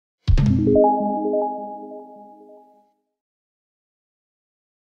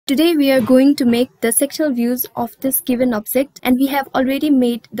Today we are going to make the sectional views of this given object, and we have already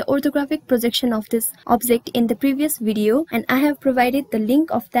made the orthographic projection of this object in the previous video, and I have provided the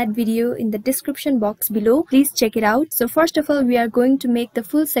link of that video in the description box below. Please check it out. So first of all, we are going to make the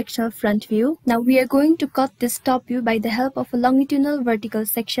full sectional front view. Now we are going to cut this top view by the help of a longitudinal vertical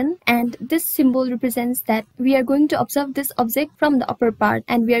section, and this symbol represents that we are going to observe this object from the upper part,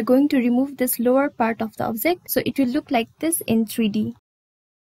 and we are going to remove this lower part of the object, so it will look like this in 3D.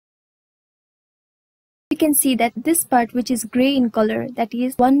 We can see that this part, which is gray in color, that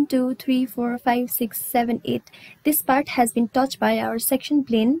is 1, 2, 3, 4, 5, 6, 7, 8, this part has been touched by our section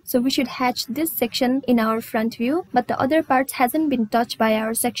plane, so we should hatch this section in our front view, but the other parts hasn't been touched by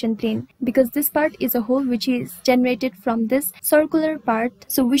our section plane because this part is a hole which is generated from this circular part,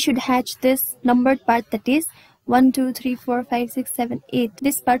 so we should hatch this numbered part, that is 1, 2, 3, 4, 5, 6, 7, 8.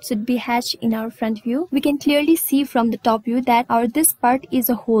 This part should be hatched in our front view. We can clearly see from the top view that this part is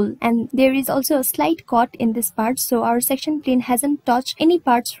a hole, and there is also a slight cut in this part, so our section plane hasn't touched any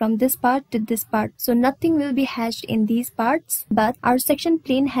parts from this part to this part, so nothing will be hatched in these parts, but our section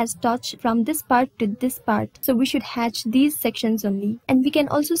plane has touched from this part to this part, so we should hatch these sections only. And we can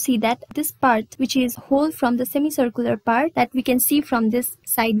also see that this part, which is hole from the semicircular part, that we can see from this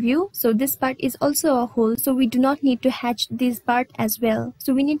side view, so this part is also a hole, so we do not need to hatch this part as well.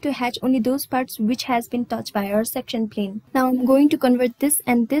 So we need to hatch only those parts which has been touched by our section plane. Now I'm going to convert this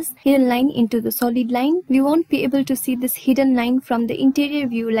and this hidden line into the solid line. We won't be able to see this hidden line from the interior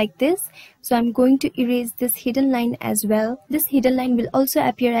view like this, so I'm going to erase this hidden line as well. This hidden line will also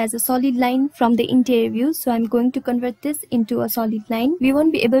appear as a solid line from the interior view, so I'm going to convert this into a solid line. We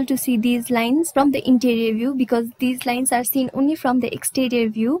won't be able to see these lines from the interior view because these lines are seen only from the exterior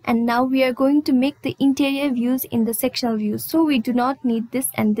view, and now we are going to make the interior views in the sectional view, so we do not need this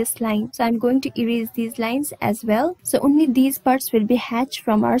and this line, so I'm going to erase these lines as well. So only these parts will be hatched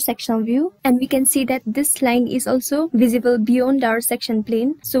from our sectional view, and we can see that this line is also visible beyond our section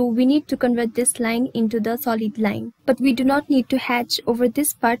plane, so we need to convert this line into the solid line. But we do not need to hatch over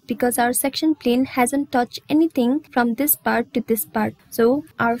this part because our section plane hasn't touched anything from this part to this part, so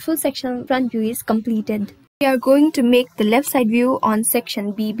our full sectional front view is completed. We are going to make the left side view on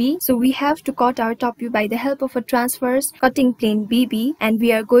section BB, so we have to cut our top view by the help of a transverse cutting plane BB, and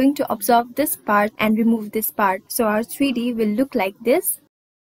we are going to observe this part and remove this part, so our 3D will look like this.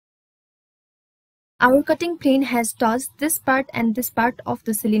 Our cutting plane has touched this part and this part of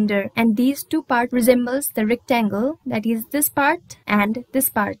the cylinder, and these two parts resembles the rectangle, that is this part and this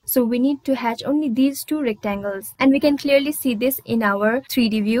part. So we need to hatch only these two rectangles, and we can clearly see this in our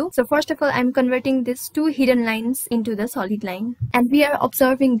 3D view. So first of all, I'm converting these two hidden lines into the solid line, and we are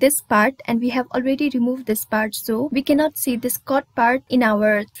observing this part, and we have already removed this part, so we cannot see this cut part in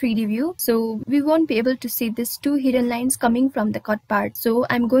our 3D view, so we won't be able to see these two hidden lines coming from the cut part. So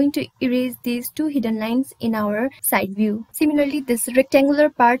I'm going to erase these two hidden lines in our side view. Similarly, this rectangular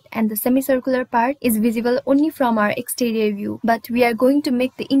part and the semicircular part is visible only from our exterior view, but we are going to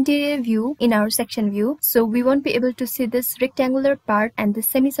make the interior view in our section view, so we won't be able to see this rectangular part and the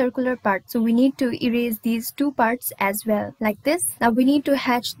semicircular part, so we need to erase these two parts as well, like this. Now we need to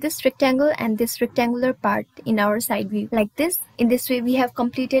hatch this rectangle and this rectangular part in our side view like this. In this way we have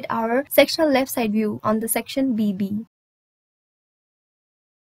completed our sectional left side view on the section BB.